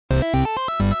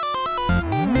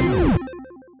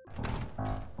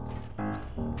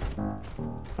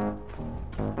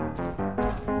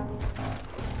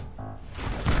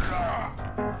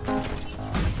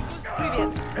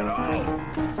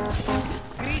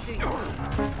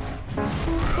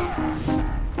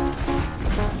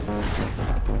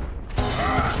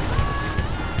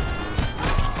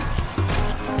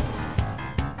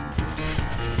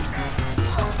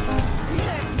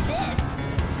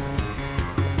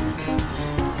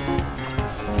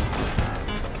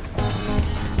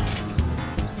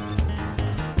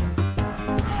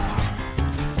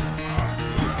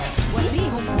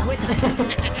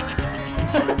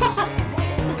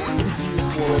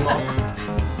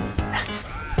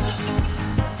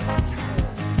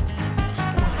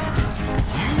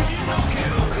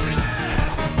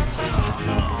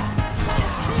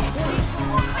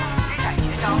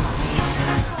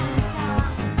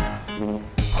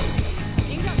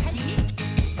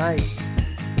Nice.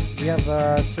 We have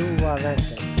 2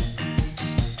 rented.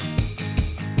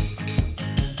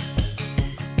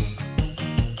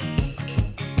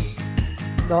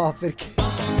 No, perché?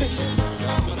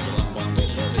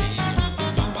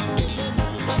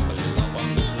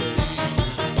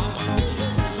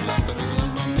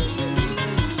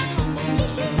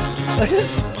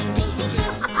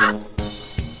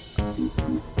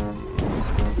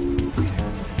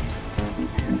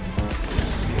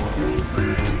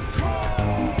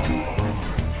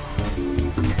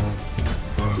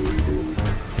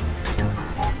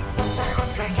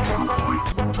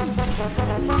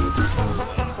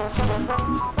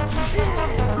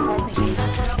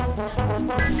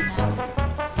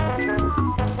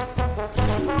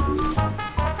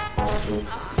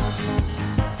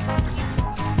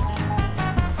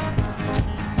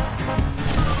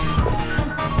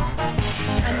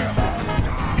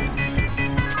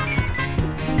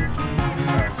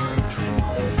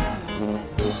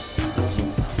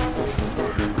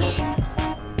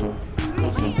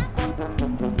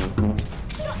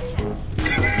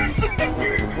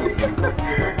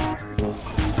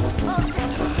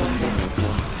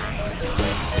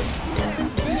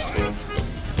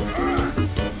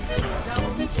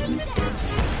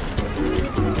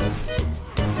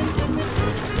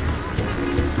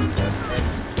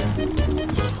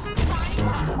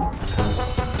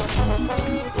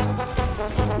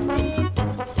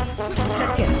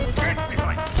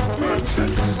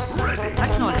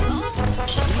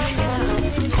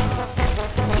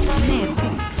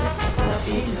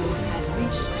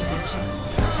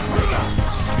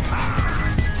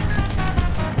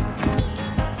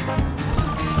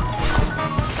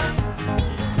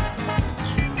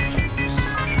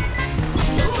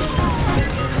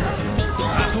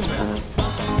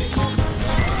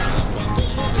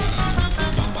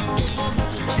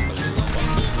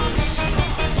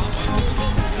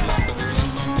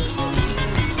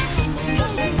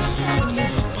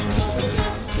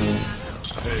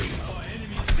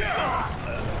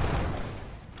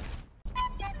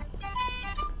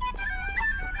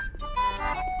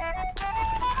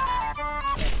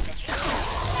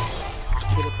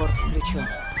 Телепорт включен.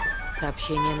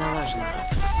 Сообщение налажено.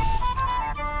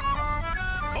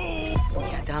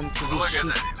 Я дам тебе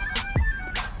щит.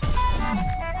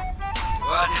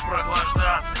 Хватит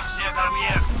прохлаждаться, все ко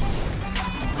мне!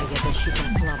 Моя защита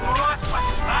ослабла.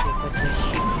 Ты под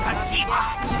защитой. Спасибо!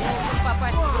 Может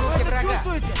попасть в руки врага.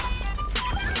 Чувствуете?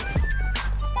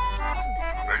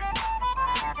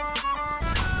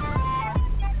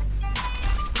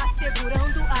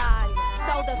 Assegurando a área.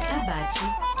 Saudação. Abate.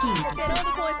 Quinto.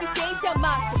 Operando com eficiência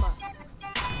máxima.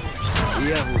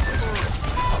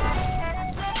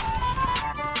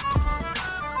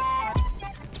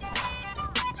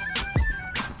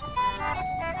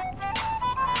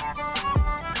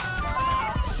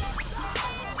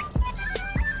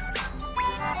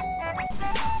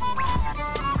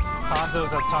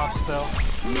 Hanzo's up top still.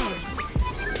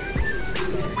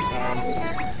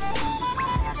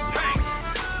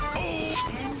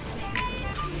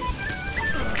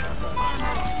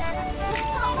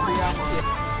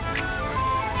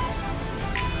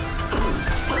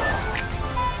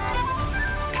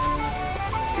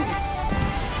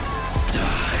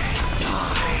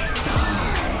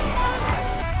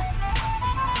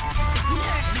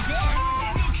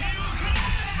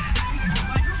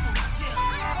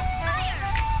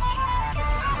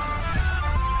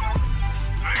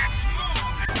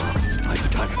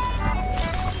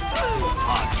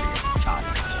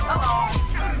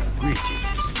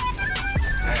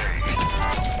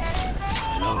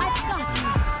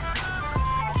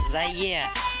 Да е!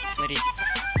 Смотрите.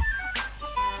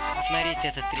 Смотрите,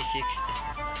 это 360.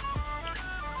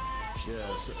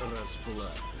 Сейчас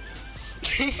расплаты.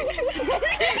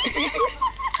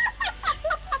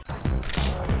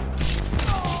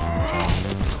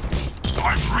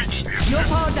 You're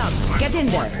powered up. Get in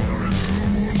there.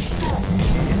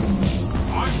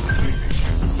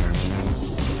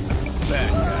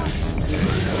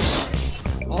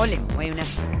 Ollie, wait a minute.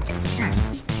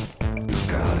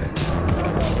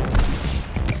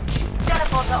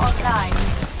 Teleporter online.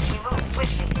 We move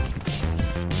swiftly.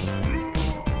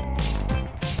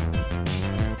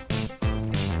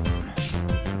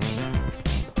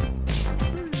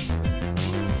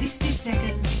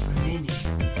 Seconds remaining.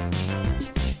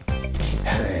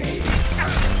 Hey.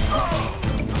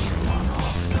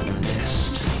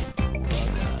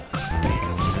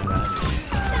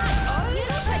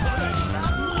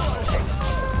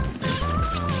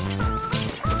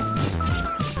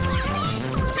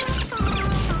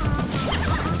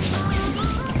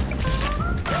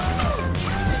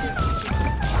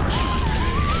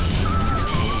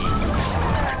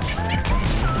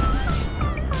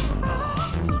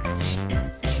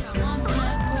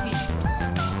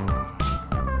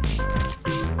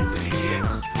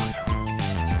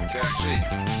 Как жить?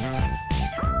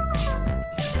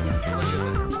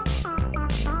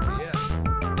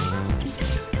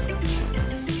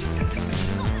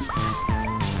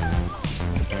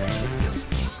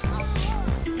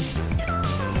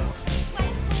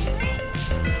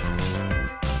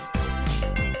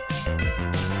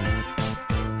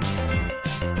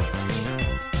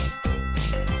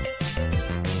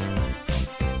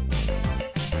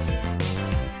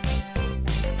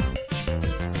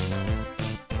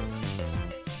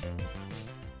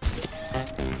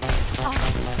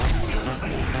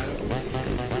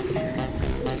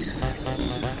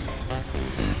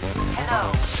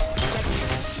 Hello.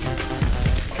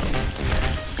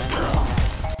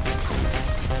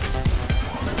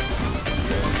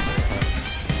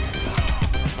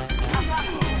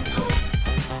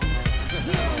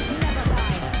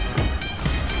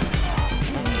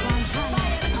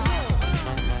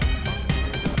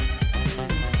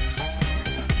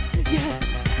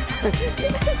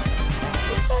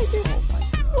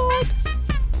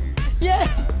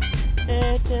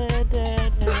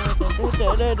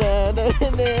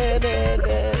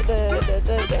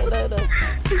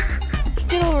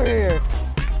 Get over here.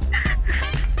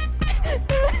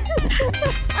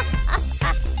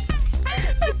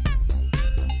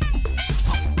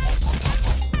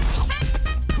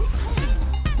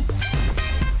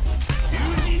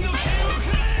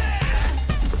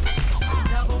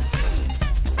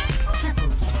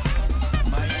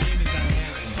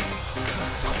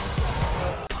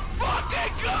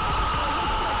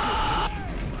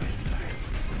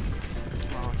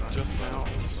 Just now.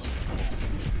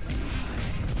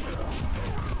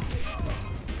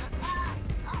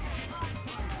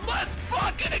 Let's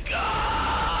fucking go!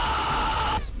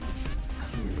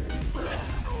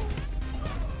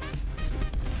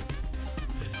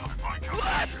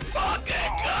 Let's fucking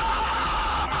go!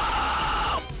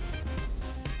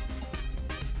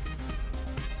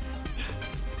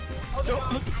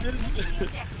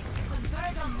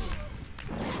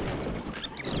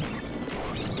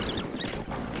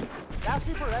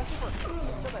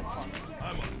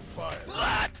 I'm on fire.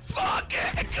 Let's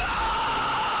fucking go!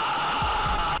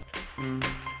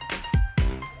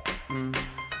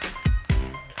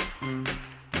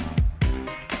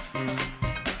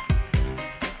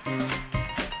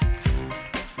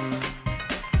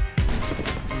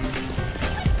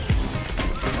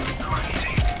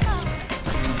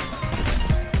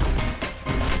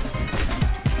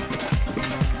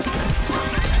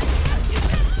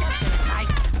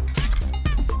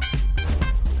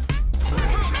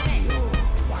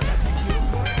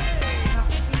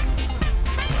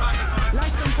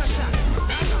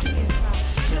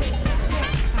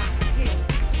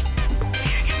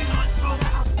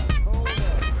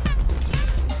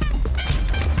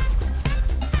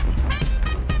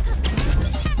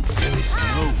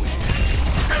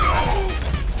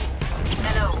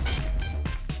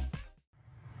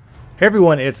 Hey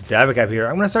everyone, it's Davicap here.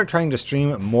 I'm going to start trying to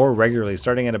stream more regularly,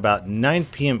 starting at about 9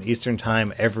 p.m. Eastern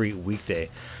Time every weekday.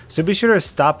 So be sure to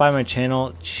stop by my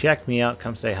channel, check me out,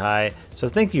 come say hi. So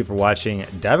thank you for watching.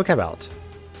 Davicap out.